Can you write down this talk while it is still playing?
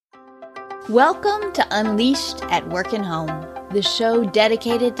Welcome to Unleashed at Work and Home, the show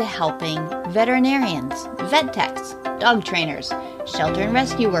dedicated to helping veterinarians, vet techs, dog trainers, shelter and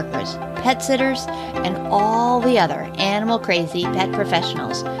rescue workers, pet sitters, and all the other animal crazy pet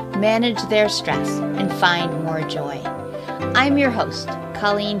professionals manage their stress and find more joy. I'm your host,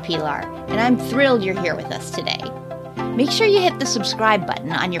 Colleen Pilar, and I'm thrilled you're here with us today. Make sure you hit the subscribe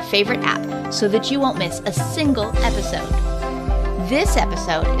button on your favorite app so that you won't miss a single episode. This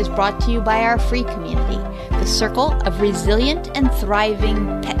episode is brought to you by our free community, the Circle of Resilient and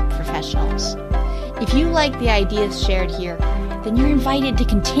Thriving Pet Professionals. If you like the ideas shared here, then you're invited to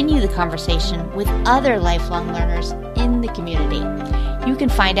continue the conversation with other lifelong learners in the community. You can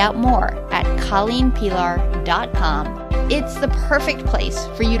find out more at colleenpilar.com. It's the perfect place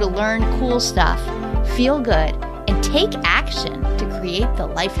for you to learn cool stuff, feel good, and take action to create the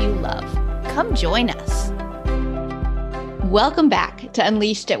life you love. Come join us. Welcome back to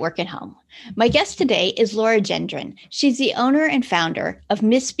Unleashed at Work and Home. My guest today is Laura Gendron. She's the owner and founder of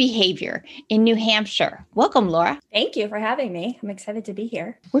Misbehavior in New Hampshire. Welcome, Laura. Thank you for having me. I'm excited to be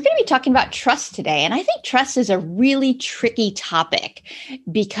here. We're going to be talking about trust today. And I think trust is a really tricky topic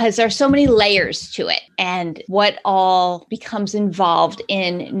because there are so many layers to it and what all becomes involved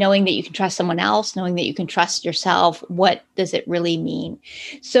in knowing that you can trust someone else, knowing that you can trust yourself. What does it really mean?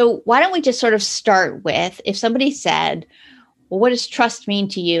 So why don't we just sort of start with, if somebody said, well, what does trust mean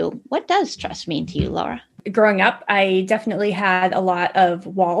to you? What does trust mean to you, Laura? Growing up, I definitely had a lot of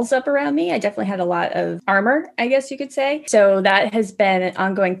walls up around me. I definitely had a lot of armor, I guess you could say. So that has been an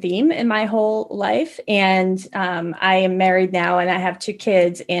ongoing theme in my whole life. And I am married now and I have 2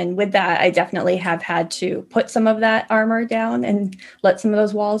 kids. And with that, I definitely have had to put some of that armor down and let some of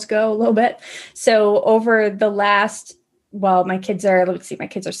those walls go a little bit. So over the last my kids are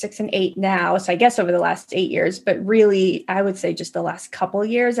 6 and 8 now. So I guess over the last 8 years, but really, I would say just the last couple of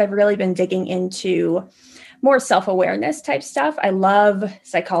years, I've really been digging into more self-awareness type stuff. I love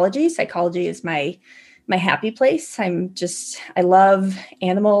psychology. Psychology is my happy place. I love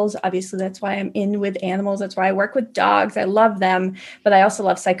animals. Obviously, that's why I'm in with animals. That's why I work with dogs. I love them, but I also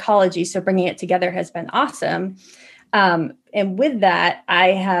love psychology. So bringing it together has been awesome. And with that, I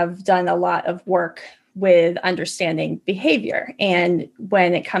have done a lot of work with understanding behavior. And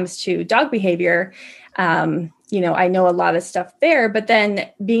when it comes to dog behavior, I know a lot of stuff there, but then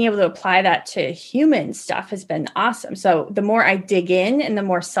being able to apply that to human stuff has been awesome. So the more I dig in and the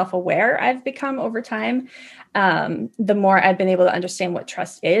more self-aware I've become over time, the more I've been able to understand what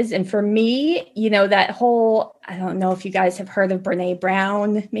trust is. And for me, that whole, I don't know if you guys have heard of Brené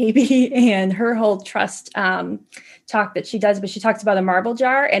Brown, maybe, and her whole trust talk that she does, but she talks about a marble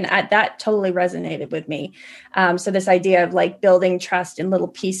jar, and that totally resonated with me. So this idea of like building trust in little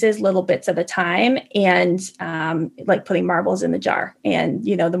pieces, little bits at a time, and like putting marbles in the jar. And,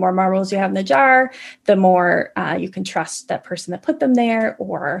 the more marbles you have in the jar, the more you can trust that person that put them there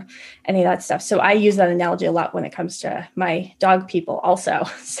or any of that stuff. So I use that analogy a lot when it comes to my dog people also.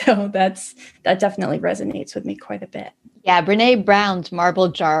 So that definitely resonates with me quite a bit. Yeah, Brené Brown's marble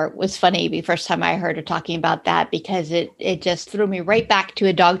jar was funny the first time I heard her talking about that because it just threw me right back to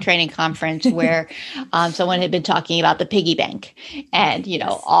a dog training conference where someone had been talking about the piggy bank. And,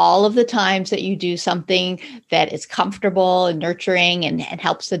 all of the times that you do something that is comfortable and nurturing and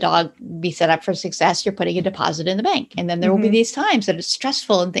helps the dog be set up for success, you're putting a deposit in the bank. And then there will be these times that it's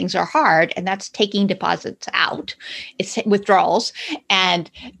stressful and things are hard, and that's taking deposits out. It's withdrawals, and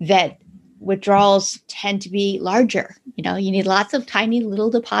that withdrawals tend to be larger. You need lots of tiny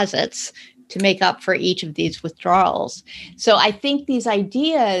little deposits to make up for each of these withdrawals. So I think these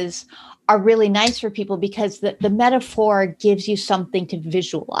ideas are really nice for people because the metaphor gives you something to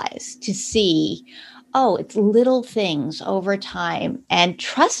visualize, to see, it's little things over time. And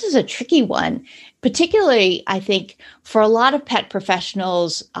trust is a tricky one, particularly, I think, for a lot of pet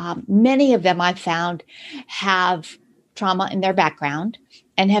professionals. Many of them I've found have trauma in their background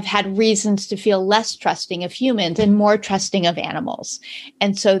and have had reasons to feel less trusting of humans and more trusting of animals.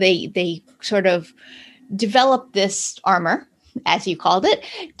 And so they sort of develop this armor, as you called it,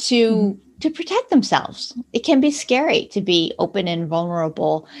 to protect themselves. It can be scary to be open and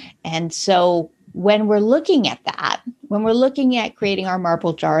vulnerable. And so when we're looking at that, when we're looking at creating our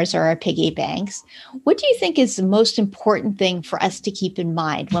marble jars or our piggy banks, what do you think is the most important thing for us to keep in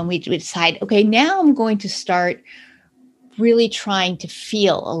mind when we decide, okay, now I'm going to start really trying to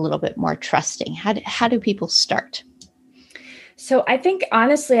feel a little bit more trusting? How do people start? So I think,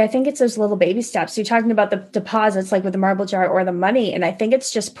 honestly, I think it's those little baby steps. You're talking about the deposits, like with the marble jar or the money. And I think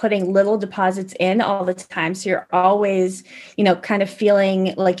it's just putting little deposits in all the time. So you're always, kind of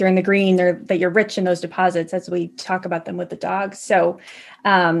feeling like you're in the green or that you're rich in those deposits as we talk about them with the dogs. So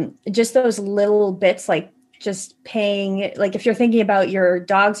just those little bits, like just paying, like if you're thinking about your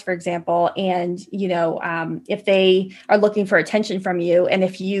dogs, for example, and, if they are looking for attention from you, and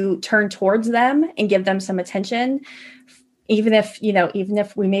if you turn towards them and give them some attention, even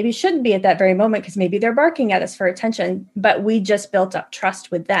if we maybe shouldn't be at that very moment because maybe they're barking at us for attention, but we just built up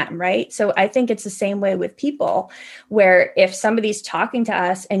trust with them, right? So I think it's the same way with people, where if somebody's talking to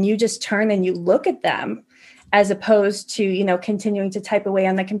us and you just turn and you look at them, as opposed to, continuing to type away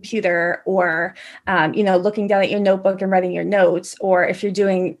on the computer or, looking down at your notebook and writing your notes. Or if you're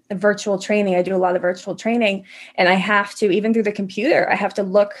doing virtual training, I do a lot of virtual training, and I have to, even through the computer, I have to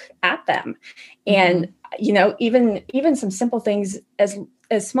look at them. And, even some simple things as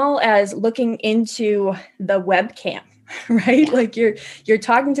small as looking into the webcam, right? Yeah. Like you're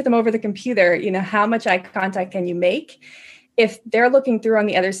talking to them over the computer, how much eye contact can you make? If they're looking through on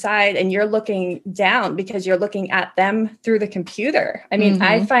the other side and you're looking down because you're looking at them through the computer. I mean,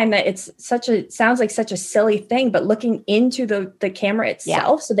 I find that sounds like such a silly thing, but looking into the camera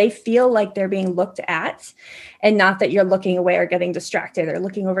itself, so they feel like they're being looked at and not that you're looking away or getting distracted or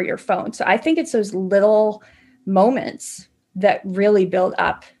looking over your phone. So I think it's those little moments that really build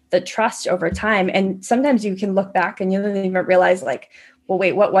up the trust over time. And sometimes you can look back and you don't even realize, like, well,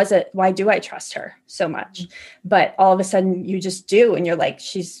 wait, what was it? Why do I trust her so much? But all of a sudden you just do. And you're like,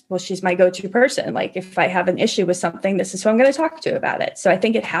 she's my go-to person. Like if I have an issue with something, this is who I'm going to talk to about it. So I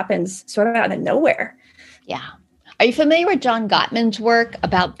think it happens sort of out of nowhere. Yeah. Are you familiar with John Gottman's work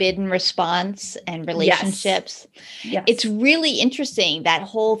about bid and response and relationships? Yes. It's really interesting, that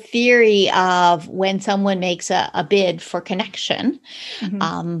whole theory of when someone makes a bid for connection,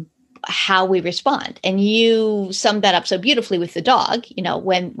 how we respond. And you summed that up so beautifully with the dog.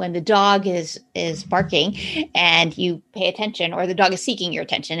 When the dog is barking and you pay attention, or the dog is seeking your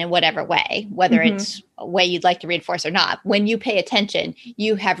attention in whatever way, whether it's a way you'd like to reinforce or not, when you pay attention,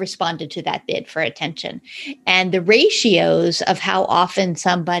 you have responded to that bid for attention. And the ratios of how often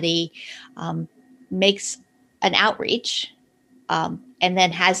somebody makes an outreach and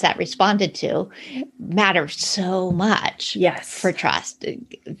then has that responded to matter so much for trust.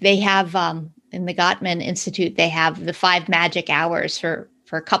 They have, in the Gottman Institute, they have the 5 magic hours for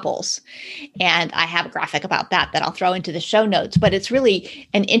couples. And I have a graphic about that I'll throw into the show notes. But it's really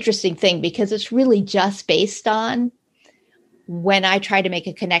an interesting thing because it's really just based on when I try to make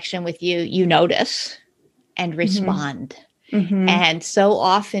a connection with you, you notice and respond. And so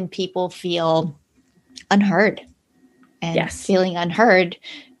often people feel unheard. And feeling unheard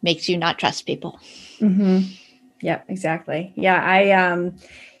makes you not trust people. Yeah, exactly. Yeah.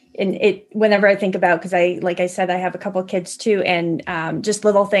 Whenever I think about, because like I said, I have a couple of kids too, and just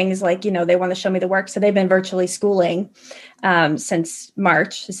little things like, they want to show me the work. So they've been virtually schooling since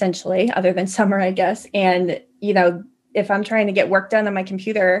March, essentially, other than summer, I guess. And, if I'm trying to get work done on my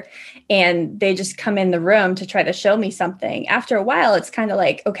computer and they just come in the room to try to show me something, after a while, it's kind of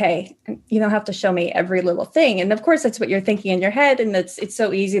like, okay, you don't have to show me every little thing. And of course, that's what you're thinking in your head. And it's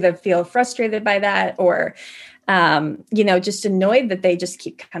so easy to feel frustrated by that, or, just annoyed that they just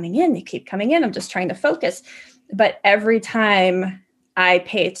keep coming in. They keep coming in. I'm just trying to focus. But every time I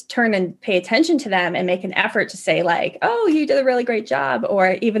turn and pay attention to them and make an effort to say, like, oh, you did a really great job.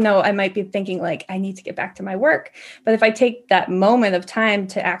 Or even though I might be thinking like, I need to get back to my work. But if I take that moment of time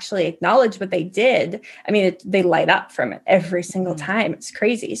to actually acknowledge what they did, I mean, they light up from it every single time. It's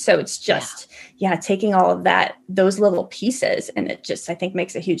crazy. So it's just, taking all of those little pieces. And it just, I think,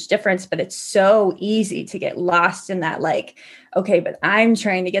 makes a huge difference. But it's so easy to get lost in that, like, okay, but I'm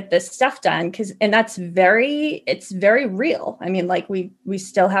trying to get this stuff done and it's very real. I mean, like we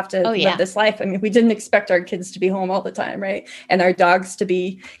still have to live this life. I mean, we didn't expect our kids to be home all the time, right? And our dogs to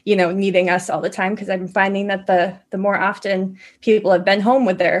be, needing us all the time. Because I'm finding that the more often people have been home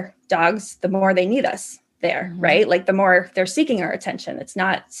with their dogs, the more they need us there, right? Like the more they're seeking our attention, it's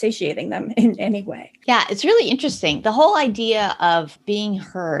not satiating them in any way. Yeah, it's really interesting. The whole idea of being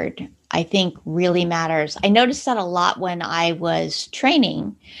heard, I think, really matters. I noticed that a lot when I was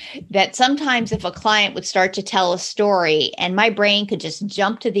training, that sometimes if a client would start to tell a story and my brain could just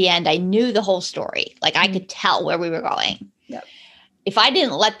jump to the end, I knew the whole story. Like I could tell where we were going. Yep. If I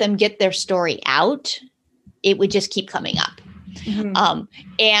didn't let them get their story out, it would just keep coming up.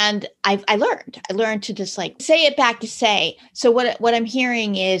 And I learned to just like say it back to say, so what I'm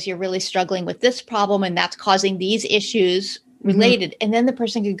hearing is you're really struggling with this problem and that's causing these issues related. And then the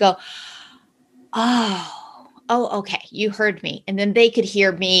person could go, oh, oh, okay, you heard me. And then they could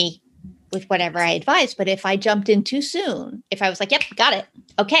hear me with whatever I advised. But if I jumped in too soon, if I was like, yep, got it.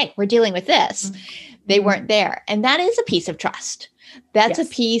 Okay, we're dealing with this. They weren't there. And that is a piece of trust. That's a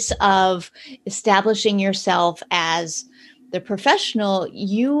piece of establishing yourself as the professional.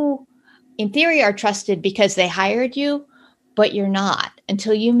 You, in theory, are trusted because they hired you, but you're not.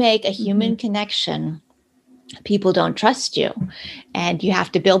 Until you make a human connection, people don't trust you. And you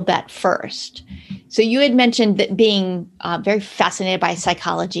have to build that first. So you had mentioned that being very fascinated by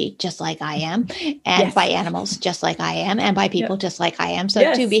psychology, just like I am, and by animals, just like I am, and by people, just like I am.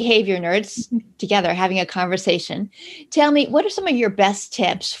 So two behavior nerds together having a conversation. Tell me, what are some of your best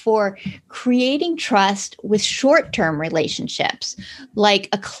tips for creating trust with short-term relationships, like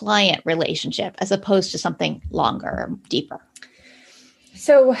a client relationship, as opposed to something longer or deeper?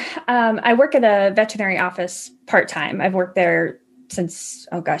 So I work at a veterinary office part-time. I've worked there since,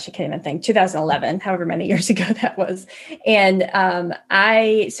 oh gosh, I can't even think, 2011, however many years ago that was. And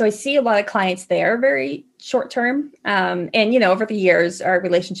I see a lot of clients there, very short term. And, over the years, our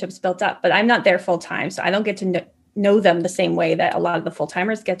relationships built up, but I'm not there full time. So I don't get to know them the same way that a lot of the full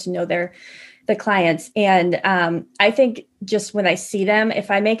timers get to know the clients. And I think just when I see them, if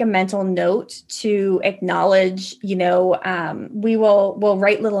I make a mental note to acknowledge, we'll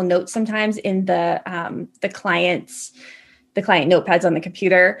write little notes sometimes in the client notepads on the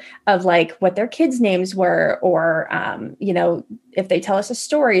computer of like what their kids' names were, or, if they tell us a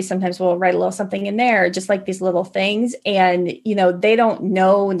story, sometimes we'll write a little something in there, just like these little things. And, they don't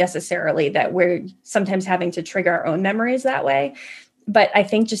know necessarily that we're sometimes having to trigger our own memories that way. But I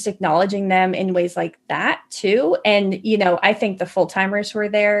think just acknowledging them in ways like that too. And, I think the full timers who are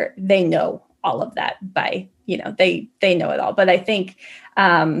there, they know all of that by, they know it all. But I think,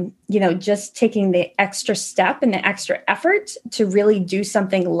 just taking the extra step and the extra effort to really do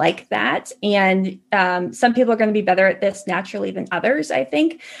something like that. And some people are going to be better at this naturally than others. I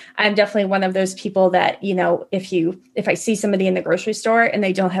think I'm definitely one of those people that, if I see somebody in the grocery store and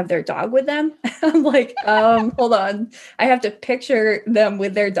they don't have their dog with them, I'm like, hold on, I have to picture them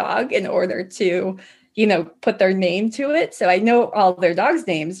with their dog in order to put their name to it. So I know all their dogs'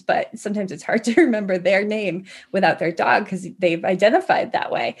 names, but sometimes it's hard to remember their name without their dog because they've identified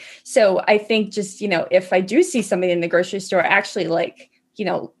that way. So I think just, if I do see somebody in the grocery store, actually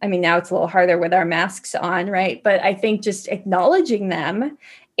now it's a little harder with our masks on, right? But I think just acknowledging them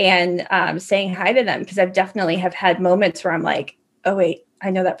and saying hi to them, because I've definitely have had moments where I'm like, oh, wait, I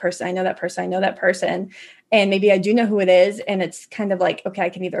know that person. I know that person. I know that person. And maybe I do know who it is. And it's kind of like, okay, I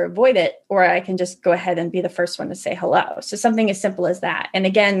can either avoid it or I can just go ahead and be the first one to say hello. So something as simple as that. And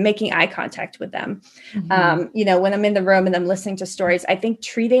again, making eye contact with them. When I'm in the room and I'm listening to stories, I think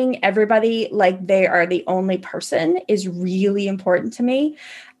treating everybody like they are the only person is really important to me.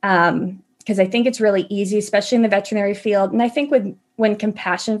 Because I think it's really easy, especially in the veterinary field. And I think when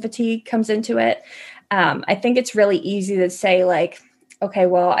compassion fatigue comes into it, I think it's really easy to say like, okay,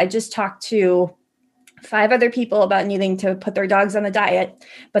 well, I just talked to 5 other people about needing to put their dogs on a diet,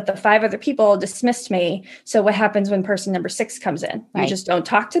 but the 5 other people dismissed me. So what happens when person number 6 comes in? Right. You just don't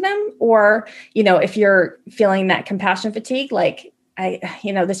talk to them? Or, if you're feeling that compassion fatigue, like,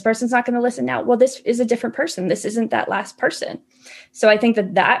 this person's not going to listen now. Well, this is a different person. This isn't that last person. So I think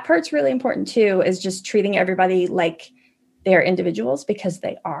that part's really important too, is just treating everybody like they're individuals, because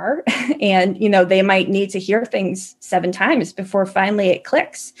they are. And, they might need to hear things 7 times before finally it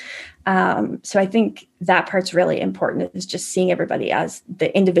clicks. So I think that part's really important, is just seeing everybody as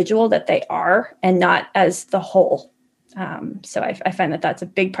the individual that they are and not as the whole. So I find that that's a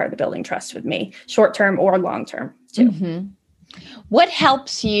big part of building trust with me, short-term or long-term too. Mm-hmm. What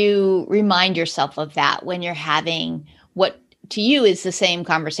helps you remind yourself of that when you're having what to you is the same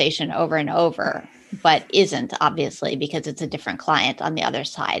conversation over and over, but isn't, obviously, because it's a different client on the other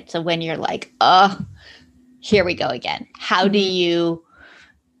side? So when you're like, oh, here we go again, how do you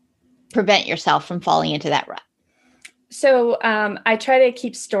prevent yourself from falling into that rut? So I try to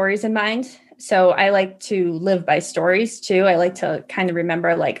keep stories in mind. So I like to live by stories too. I like to kind of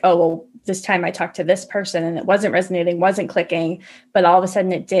remember like, oh, well, this time I talked to this person and it wasn't resonating, wasn't clicking, but all of a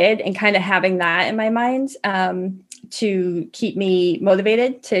sudden it did. And kind of having that in my mind to keep me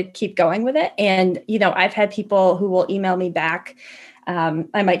motivated to keep going with it. And, I've had people who will email me back.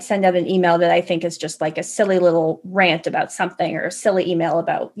 I might send out an email that I think is just like a silly little rant about something, or a silly email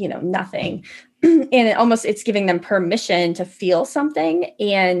about, nothing. And it's giving them permission to feel something.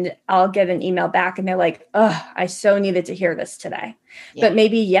 And I'll get an email back and they're like, oh, I so needed to hear this today. Yeah. But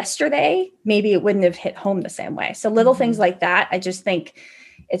maybe yesterday, maybe it wouldn't have hit home the same way. So little things like that, I just think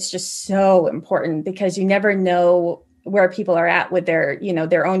it's just so important, because you never know where people are at with their,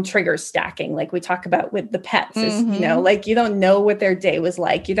 their own triggers stacking. Like we talk about with the pets is, like you don't know what their day was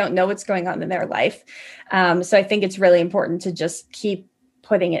like. You don't know what's going on in their life. So I think it's really important to just keep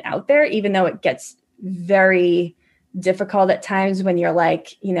putting it out there, even though it gets very difficult at times when you're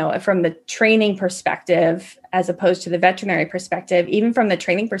like, from the training perspective, as opposed to the veterinary perspective. Even from the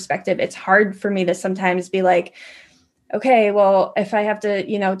training perspective, it's hard for me to sometimes be like, okay, well, if I have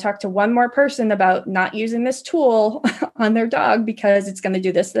to, talk to one more person about not using this tool on their dog because it's going to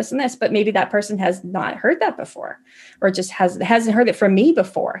do this, this, and this, but maybe that person has not heard that before, or just hasn't heard it from me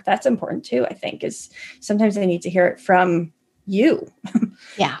before. That's important too, I think, is sometimes they need to hear it from you.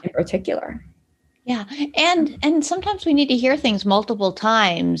 Yeah. In particular. Yeah. And sometimes we need to hear things multiple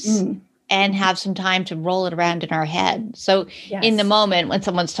times and have some time to roll it around in our head. So in the moment when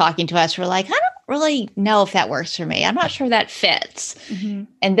someone's talking to us, we're like, I don't really know if that works for me. I'm not sure that fits.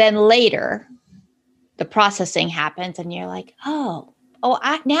 And then later the processing happens and you're like, now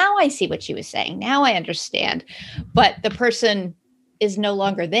I see what she was saying. Now I understand. But the person is no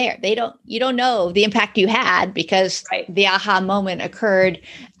longer there. You don't know the impact you had because the aha moment occurred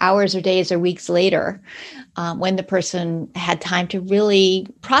hours or days or weeks later, when the person had time to really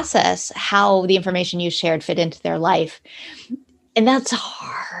process how the information you shared fit into their life. And that's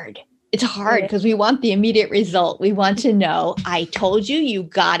hard. It's hard because we want the immediate result. We want to know, I told you, you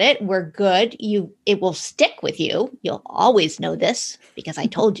got it. We're good. It will stick with you. You'll always know this because I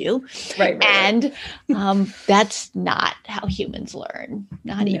told you. Right. And that's not how humans learn.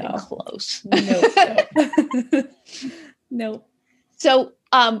 Not even close. No. No. So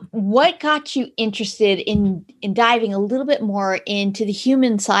what got you interested in diving a little bit more into the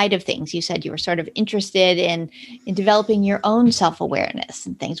human side of things? You said you were sort of interested in developing your own self-awareness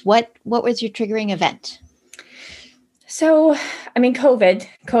and things. What was your triggering event? So, I mean,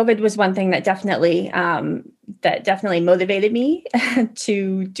 COVID was one thing that definitely motivated me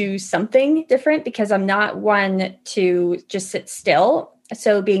to do something different, because I'm not one to just sit still.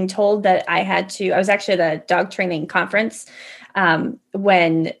 So being told that I was actually at a dog training conference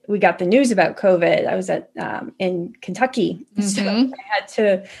when we got the news about COVID. I was in Kentucky. So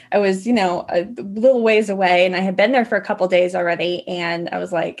I was, a little ways away, and I had been there for a couple of days already. And I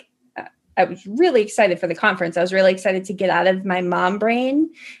was like, I was really excited for the conference. I was really excited to get out of my mom brain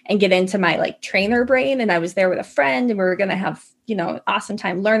and get into my like trainer brain. And I was there with a friend, and we were going to have, an awesome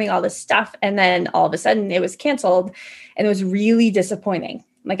time learning all this stuff. And then all of a sudden it was canceled, and it was really disappointing.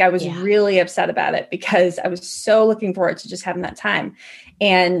 Like I was really upset about it because I was so looking forward to just having that time.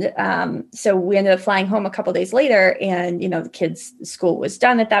 And so we ended up flying home a couple of days later, and, the kids' school was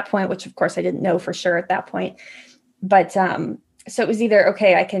done at that point, which of course I didn't know for sure at that point. But so it was either,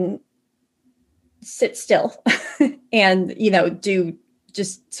 okay, I can sit still and, do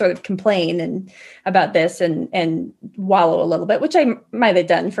just sort of complain and about this and wallow a little bit, which I might have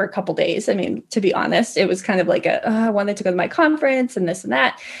done for a couple of days. I mean, to be honest, it was kind of like I wanted to go to my conference and this and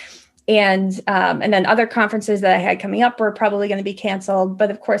that. And then other conferences that I had coming up were probably going to be canceled.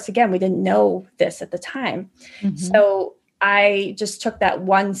 But of course, again, we didn't know this at the time. So I just took that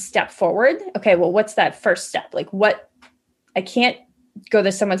one step forward. Okay, well, what's that first step? Like I can't go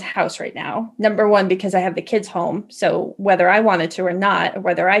to someone's house right now. Number one, because I have the kids home. So whether I wanted to or not, or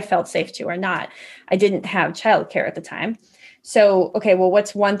whether I felt safe to or not, I didn't have childcare at the time. So, okay, well,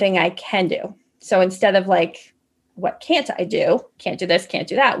 what's one thing I can do? So instead of like, what can't I do? Can't do this, can't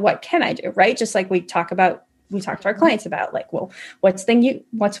do that. What can I do? Right? Just like we talk to our clients about, like, well, what's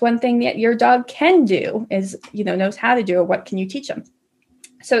one thing that your dog can do is, knows how to do, or what can you teach them?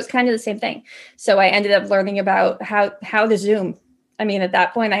 So it's kind of the same thing. So I ended up learning about how to Zoom. I mean, at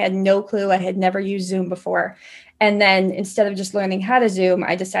that point, I had no clue. I had never used Zoom before. And then instead of just learning how to Zoom,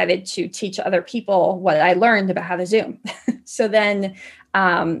 I decided to teach other people what I learned about how to Zoom. So then,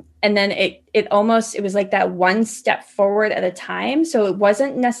 and then it was like that one step forward at a time. So it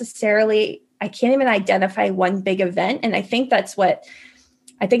wasn't necessarily, I can't even identify one big event. And I think that's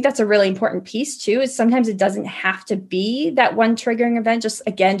a really important piece too, is sometimes it doesn't have to be that one triggering event. Just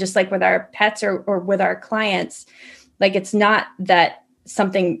like with our pets or with our clients. Like, it's not that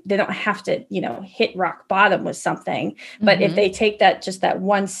something, they don't have to, hit rock bottom with something, but if they take that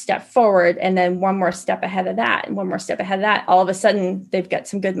one step forward and then one more step ahead of that and one more step ahead of that, all of a sudden they've got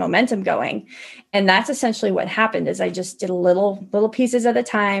some good momentum going. And that's essentially what happened. Is I just did little pieces at a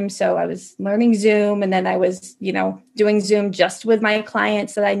time. So I was learning Zoom, and then I was, doing Zoom just with my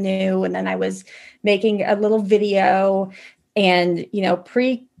clients that I knew. And then I was making a little video, and,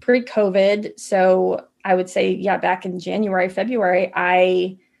 pre-COVID. So I would say, back in January, February,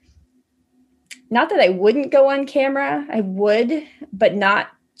 not that I wouldn't go on camera, I would, but not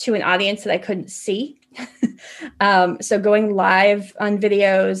to an audience that I couldn't see. So going live on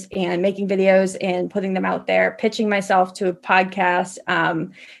videos and making videos and putting them out there, pitching myself to a podcast,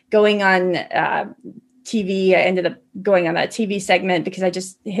 going on TV. I ended up going on a TV segment because I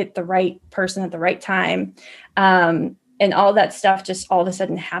just hit the right person at the right time. And all that stuff just all of a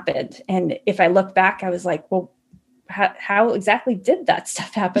sudden happened. And if I look back, I was like, well, how exactly did that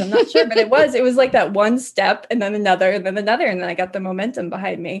stuff happen? I'm not sure, but it was like that one step and then another and then another. And then I got the momentum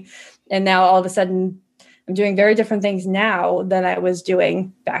behind me. And now all of a sudden I'm doing very different things now than I was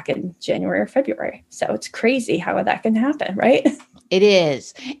doing back in January or February. So it's crazy how that can happen, right? It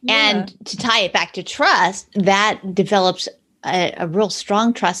is. Yeah. And to tie it back to trust, that develops a real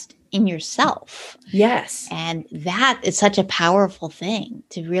strong trust in yourself. Yes. And that is such a powerful thing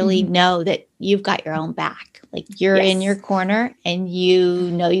to really know that you've got your own back. Like you're in your corner and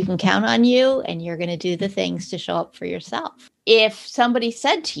you know you can count on you and you're going to do the things to show up for yourself. If somebody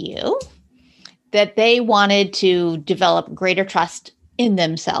said to you that they wanted to develop greater trust in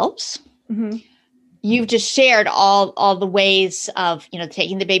themselves, you've just shared all the ways of,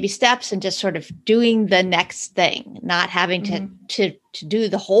 taking the baby steps and just sort of doing the next thing, not having to do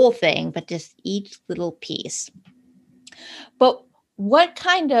the whole thing, but just each little piece. But what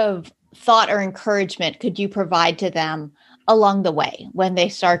kind of thought or encouragement could you provide to them along the way when they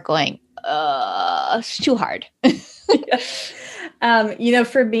start going, it's too hard?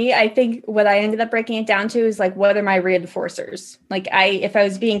 For me, I think what I ended up breaking it down to is like, what are my reinforcers? Like if I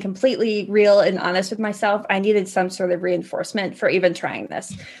was being completely real and honest with myself, I needed some sort of reinforcement for even trying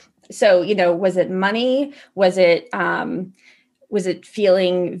this. So, was it money? Was it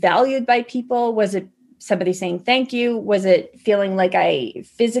feeling valued by people? Was it somebody saying thank you? Was it feeling like I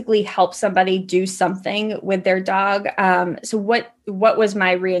physically helped somebody do something with their dog? So what was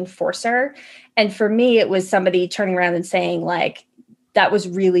my reinforcer? And for me, it was somebody turning around and saying like, that was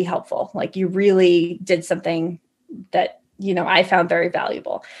really helpful. Like you really did something that, I found very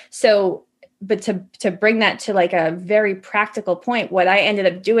valuable. So, but to bring that to like a very practical point, what I ended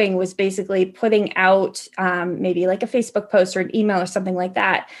up doing was basically putting out maybe like a Facebook post or an email or something like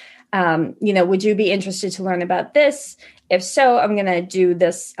that. Would you be interested to learn about this? If so, I'm going to do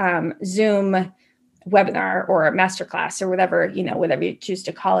this Zoom webinar or a masterclass or whatever you choose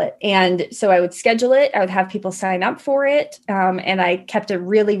to call it. And so I would schedule it. I would have people sign up for it. And I kept it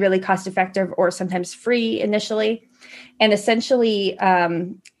really, really cost effective or sometimes free initially. And essentially,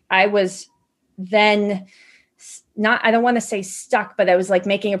 I was then I don't want to say stuck, but I was like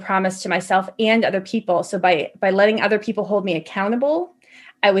making a promise to myself and other people. So by letting other people hold me accountable,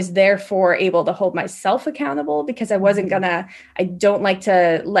 I was therefore able to hold myself accountable because I don't like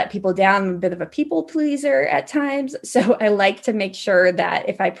to let people down. I'm a bit of a people pleaser at times. So I like to make sure that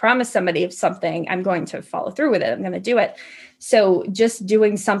if I promise somebody of something, I'm going to follow through with it. I'm going to do it. So just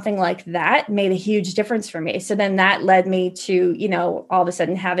doing something like that made a huge difference for me. So then that led me to, all of a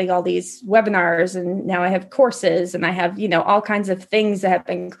sudden having all these webinars, and now I have courses and I have, all kinds of things that have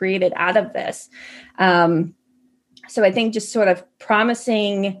been created out of this. So I think just sort of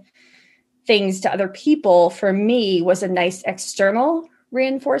promising things to other people for me was a nice external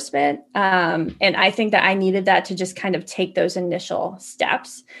reinforcement. And I think that I needed that to just kind of take those initial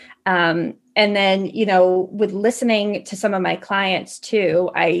steps. And then, with listening to some of my clients too,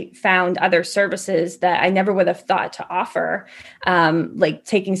 I found other services that I never would have thought to offer, like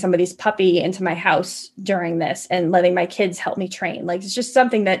taking somebody's puppy into my house during this and letting my kids help me train. Like it's just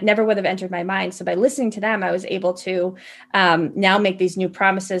something that never would have entered my mind. So by listening to them, I was able to now make these new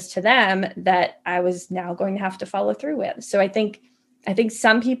promises to them that I was now going to have to follow through with. So I think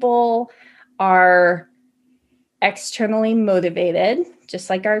some people are externally motivated, just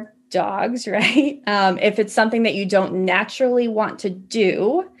like our dogs, right? If it's something that you don't naturally want to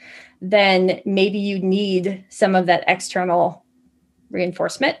do, then maybe you need some of that external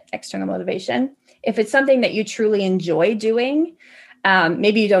reinforcement, external motivation. If it's something that you truly enjoy doing,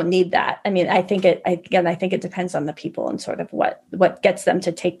 maybe you don't need that. I mean, I think it depends on the people and sort of what gets them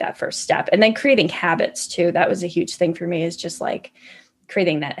to take that first step. And then creating habits too. That was a huge thing for me, is just like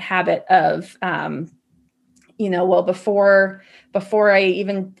creating that habit of, before I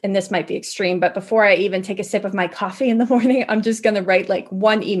even, and this might be extreme, but before I even take a sip of my coffee in the morning, I'm just going to write like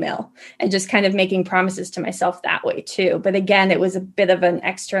one email and just kind of making promises to myself that way too. But again, it was a bit of an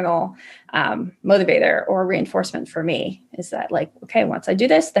external motivator or reinforcement for me, is that like, okay, once I do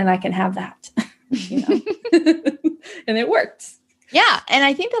this, then I can have that, and it worked. Yeah. And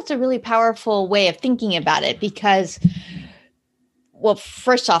I think that's a really powerful way of thinking about it because, well,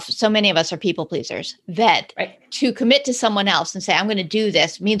 first off, so many of us are people pleasers that to commit to someone else and say, I'm going to do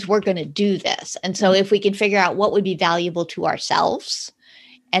this means we're going to do this. And so if we can figure out what would be valuable to ourselves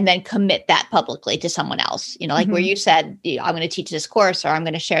and then commit that publicly to someone else. Like where you said, I'm going to teach this course or I'm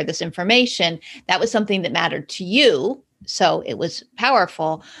going to share this information. That was something that mattered to you. So it was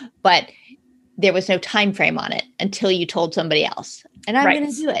powerful, but there was no time frame on it until you told somebody else. And I'm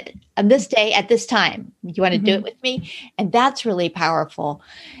going to do it on this day at this time. You want to do it with me? And that's really powerful.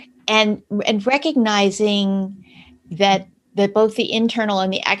 And recognizing that both the internal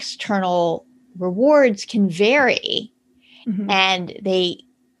and the external rewards can vary, and they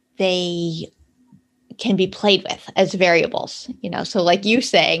can be played with as variables, so like you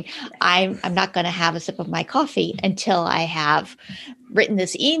saying, I'm not going to have a sip of my coffee until I have written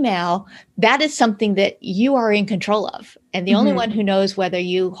this email. That is something that you are in control of. And the only one who knows whether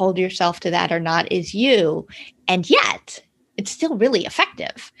you hold yourself to that or not is you. And yet it's still really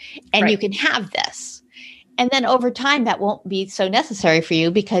effective. And you can have this. And then over time, that won't be so necessary for you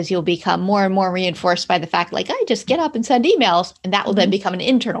because you'll become more and more reinforced by the fact, like, I just get up and send emails. And that will then become an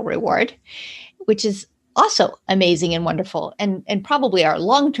internal reward, which is also amazing and wonderful and probably our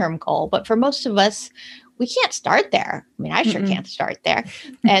long-term goal. But for most of us, we can't start there. I mean, I sure can't start there.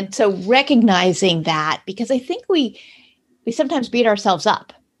 And so recognizing that, because I think we sometimes beat ourselves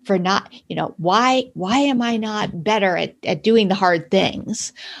up for not, why am I not better at doing the hard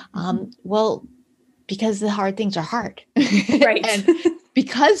things? Well, because the hard things are hard. Right. And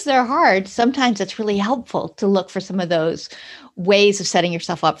because they're hard, sometimes it's really helpful to look for some of those ways of setting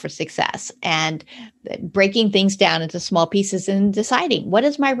yourself up for success and breaking things down into small pieces and deciding, what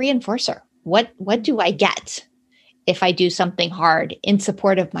is my reinforcer? What do I get if I do something hard in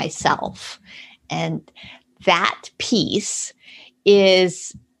support of myself? And that piece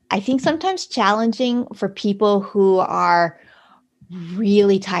is, I think, sometimes challenging for people who are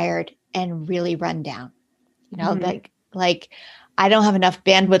really tired and really run down. Like I don't have enough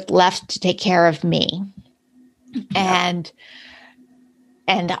bandwidth left to take care of me. And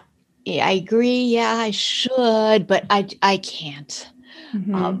I agree. Yeah, I should, but I can't.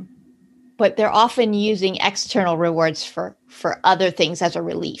 But they're often using external rewards for other things as a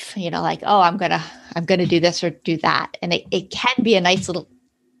relief, like, oh, I'm going to do this or do that. And it can be a nice little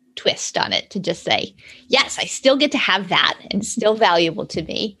twist on it to just say, yes, I still get to have that and it's still valuable to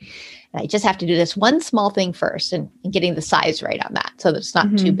me. And I just have to do this one small thing first and getting the size right on that so that it's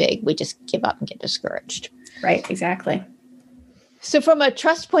not too big. We just give up and get discouraged. Right. Exactly. So from a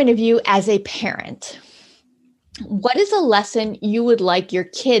trust point of view, as a parent, what is a lesson you would like your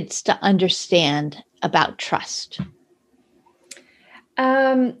kids to understand about trust?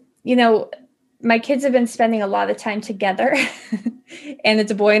 My kids have been spending a lot of time together and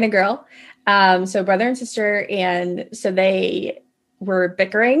it's a boy and a girl. So brother and sister. And so they were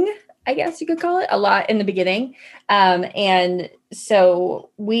bickering, I guess you could call it, a lot in the beginning. And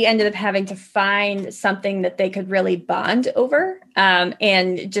so we ended up having to find something that they could really bond over,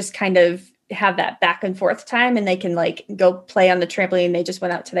 and just kind of have that back and forth time, and they can like go play on the trampoline. They just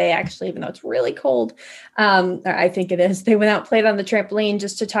went out today, actually, even though it's really cold. I think it is. They went out and played on the trampoline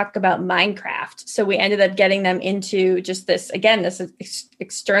just to talk about Minecraft. So we ended up getting them into just this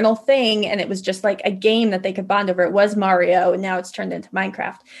external thing. And it was just like a game that they could bond over. It was Mario, and now it's turned into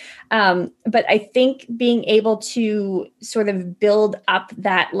Minecraft. But I think being able to sort of build up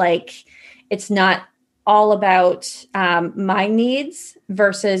that, like, it's not all about my needs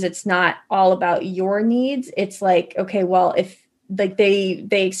versus it's not all about your needs. It's like, okay, well, if like they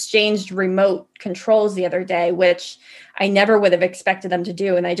exchanged remote controls the other day, which I never would have expected them to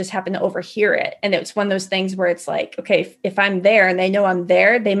do. And I just happened to overhear it. And it's one of those things where it's like, okay, if I'm there and they know I'm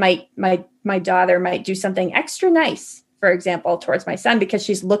there, they might, my daughter might do something extra nice, for example, towards my son, because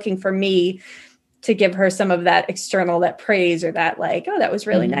she's looking for me to give her some of that external, that praise or that like, oh, that was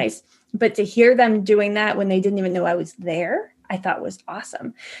really nice. But to hear them doing that when they didn't even know I was there, I thought was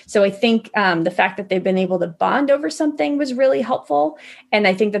awesome. So I think the fact that they've been able to bond over something was really helpful. And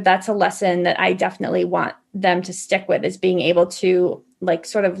I think that that's a lesson that I definitely want them to stick with, is being able to like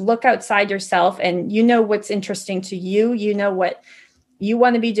sort of look outside yourself and what's interesting to you, what you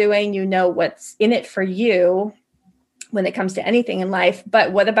want to be doing, what's in it for you when it comes to anything in life.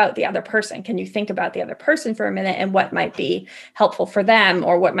 But what about the other person? Can you think about the other person for a minute and what might be helpful for them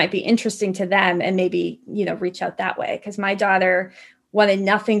or what might be interesting to them, and maybe, reach out that way? Because my daughter wanted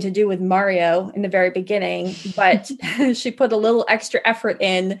nothing to do with Mario in the very beginning, but she put a little extra effort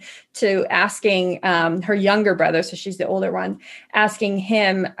in to asking her younger brother, so she's the older one, asking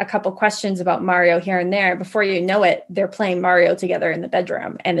him a couple questions about Mario here and there. Before you know it, they're playing Mario together in the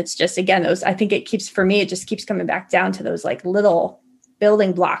bedroom. And it's just, again, it just keeps coming back down to those like little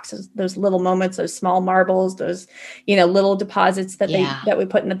building blocks, those little moments, those small marbles, those, little deposits that that we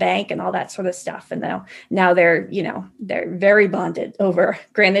put in the bank and all that sort of stuff. And now they're, they're very bonded over,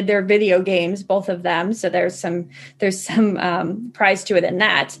 granted they're video games, both of them. So there's some prize to it in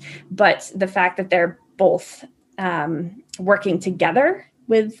that, but the fact that they're both working together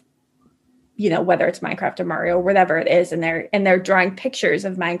with, whether it's Minecraft or Mario or whatever it is, and they're drawing pictures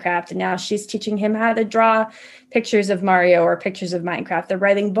of Minecraft, and now she's teaching him how to draw pictures of Mario or pictures of Minecraft. They're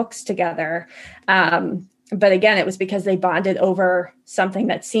writing books together. But again, it was because they bonded over something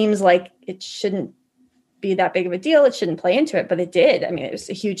that seems like it shouldn't be that big of a deal. It shouldn't play into it, but it did. I mean, it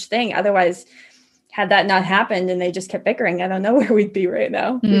was a huge thing. Otherwise, had that not happened and they just kept bickering, I don't know where we'd be right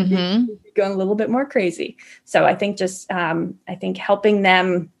now. We'd be going a little bit more crazy. So I think helping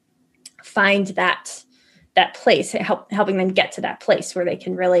them find that place, helping them get to that place where they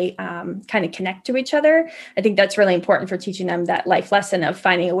can really kind of connect to each other. I think that's really important for teaching them that life lesson of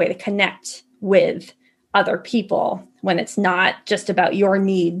finding a way to connect with other people when it's not just about your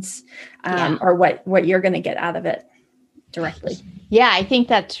needs or what you're going to get out of it directly. Yeah, I think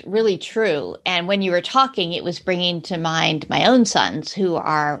that's really true. And when you were talking, it was bringing to mind my own sons who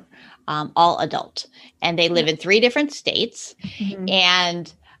are all adult, and they live in 3 different states. Mm-hmm.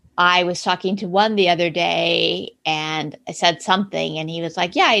 And I was talking to one the other day and I said something and he was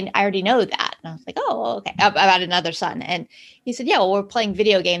like, yeah, I already know that. And I was like, oh, okay, about another son. And he said, yeah, well, we're playing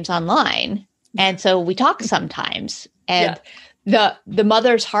video games online. And so we talk sometimes. And the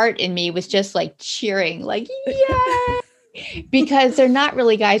mother's heart in me was just like cheering, like, yeah. Because they're not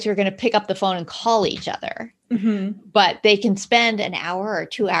really guys who are going to pick up the phone and call each other, but they can spend an hour or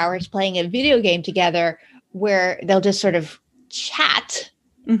 2 hours playing a video game together where they'll just sort of chat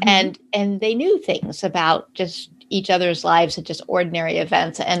and they knew things about just each other's lives and just ordinary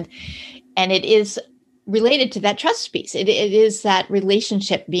events. And it is related to that trust piece. It is that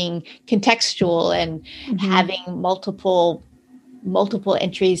relationship being contextual and having multiple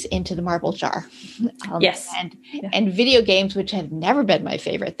entries into the marble jar. And video games, which have never been my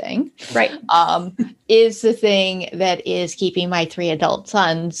favorite thing, right? Is the thing that is keeping my 3 adult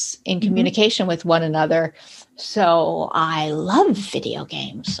sons in communication with one another. So I love video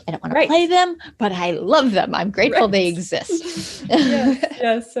games. I don't want to play them, but I love them. I'm grateful they exist.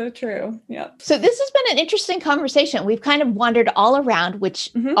 yes, so true. Yeah. So this has been an interesting conversation. We've kind of wandered all around,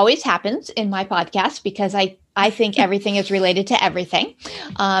 which always happens in my podcast because I think everything is related to everything.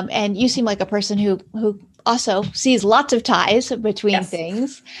 And you seem like a person who also sees lots of ties between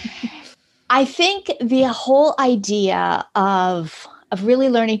things. I think the whole idea of really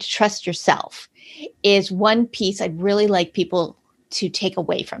learning to trust yourself is one piece I'd really like people to take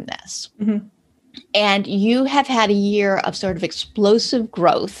away from this. And you have had a year of sort of explosive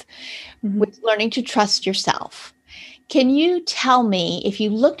growth with learning to trust yourself. Can you tell me, if you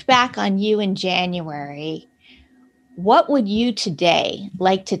looked back on you in January, what would you today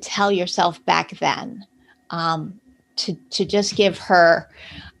like to tell yourself back then, to just give her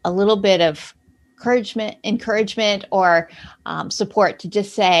a little bit of encouragement or support to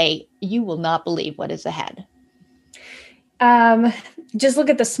just say, you will not believe what is ahead? Just look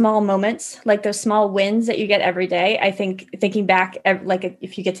at the small moments, like those small wins that you get every day. I think thinking back, like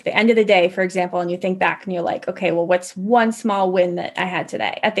if you get to the end of the day, for example, and you think back and you're like, okay, well, what's one small win that I had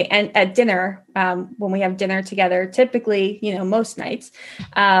today? At the end, at dinner, when we have dinner together, typically, most nights,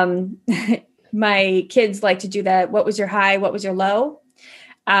 my kids like to do that. What was your high? What was your low?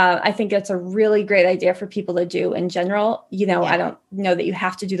 I think that's a really great idea for people to do in general. I don't know that you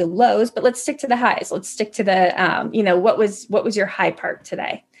have to do the lows, but let's stick to the highs. Let's stick to the, what was your high part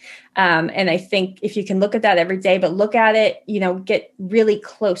today? And I think if you can look at that every day, but look at it, get really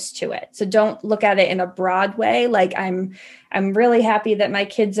close to it. So don't look at it in a broad way. Like I'm really happy that my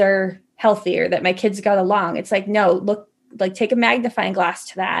kids are healthy or that my kids got along. It's like, no, look, like take a magnifying glass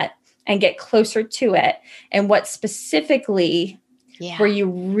to that and get closer to it. And what specifically were you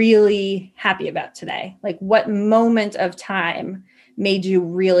really happy about today? Like what moment of time made you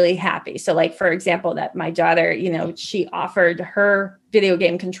really happy? So like, for example, that my daughter, she offered her video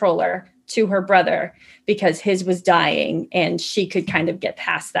game controller to her brother because his was dying and she could kind of get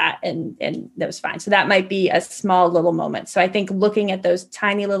past that and that was fine. So that might be a small little moment. So I think looking at those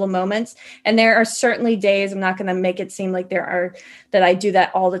tiny little moments, and there are certainly days, I'm not going to make it seem like that I do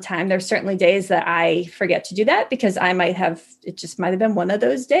that all the time. There's certainly days that I forget to do that because it just might have been one of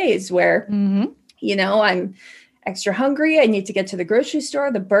those days where, extra hungry. I need to get to the grocery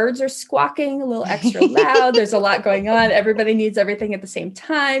store. The birds are squawking a little extra loud. There's a lot going on. Everybody needs everything at the same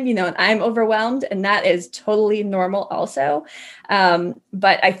time, and I'm overwhelmed, and that is totally normal also.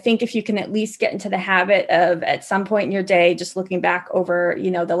 But I think if you can at least get into the habit of at some point in your day, just looking back over,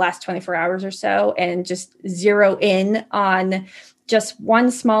 the last 24 hours or so and just zero in on just one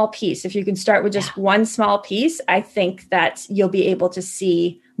small piece. If you can start with just one small piece, I think that you'll be able to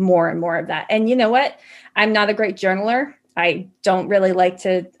see more and more of that. And you know what? I'm not a great journaler. I don't really like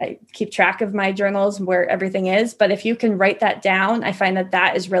to keep track of my journals and where everything is. But if you can write that down, I find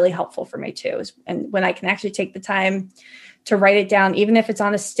that is really helpful for me too. And when I can actually take the time to write it down, even if it's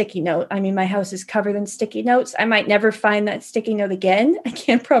on a sticky note. I mean, my house is covered in sticky notes. I might never find that sticky note again. I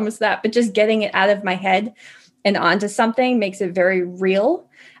can't promise that, but just getting it out of my head and onto something makes it very real.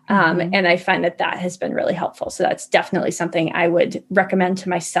 And I find that has been really helpful. So that's definitely something I would recommend to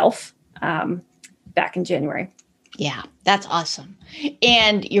myself back in January. Yeah, that's awesome.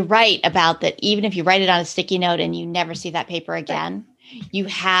 And you're right about that. Even if you write it on a sticky note and you never see that paper again, you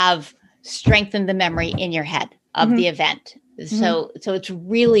have strengthened the memory in your head of the event. So it's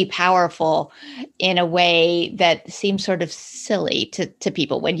really powerful in a way that seems sort of silly to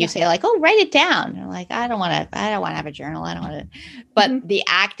people when you say like, oh, write it down. They're like, I don't want to have a journal. I don't want to, but the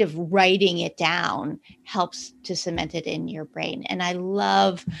act of writing it down helps to cement it in your brain. And I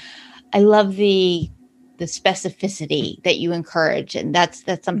love the specificity that you encourage. And that's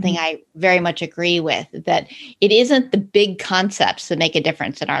something I very much agree with, that it isn't the big concepts that make a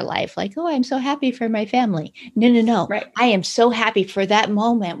difference in our life. Like, oh, I'm so happy for my family. No. Right. I am so happy for that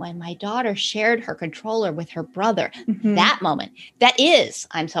moment when my daughter shared her controller with her brother. That moment,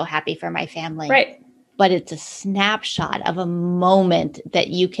 I'm so happy for my family. Right. But it's a snapshot of a moment that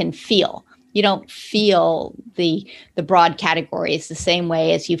you can feel. You don't feel the broad categories the same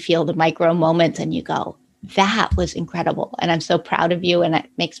way as you feel the micro moments, and you go, that was incredible. And I'm so proud of you. And it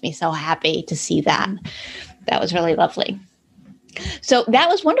makes me so happy to see that. That was really lovely. So that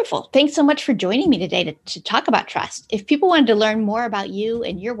was wonderful. Thanks so much for joining me today to talk about trust. If people wanted to learn more about you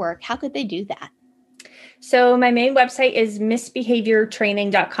and your work, how could they do that? So my main website is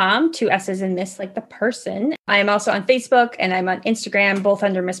missbehaviortraining.com, 2 S's in miss, like the person. I am also on Facebook and I'm on Instagram, both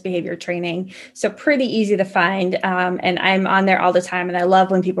under Misbehavior Training. So pretty easy to find. And I'm on there all the time. And I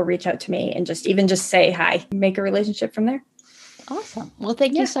love when people reach out to me and just say hi, make a relationship from there. Awesome. Well,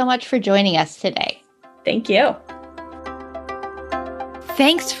 thank you so much for joining us today. Thank you.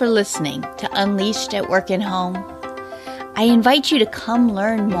 Thanks for listening to Unleashed at Work and Home. I invite you to come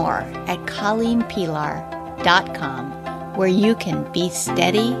learn more at ColleenPilar.com, where you can be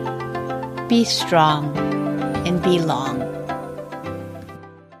steady, be strong, and be long.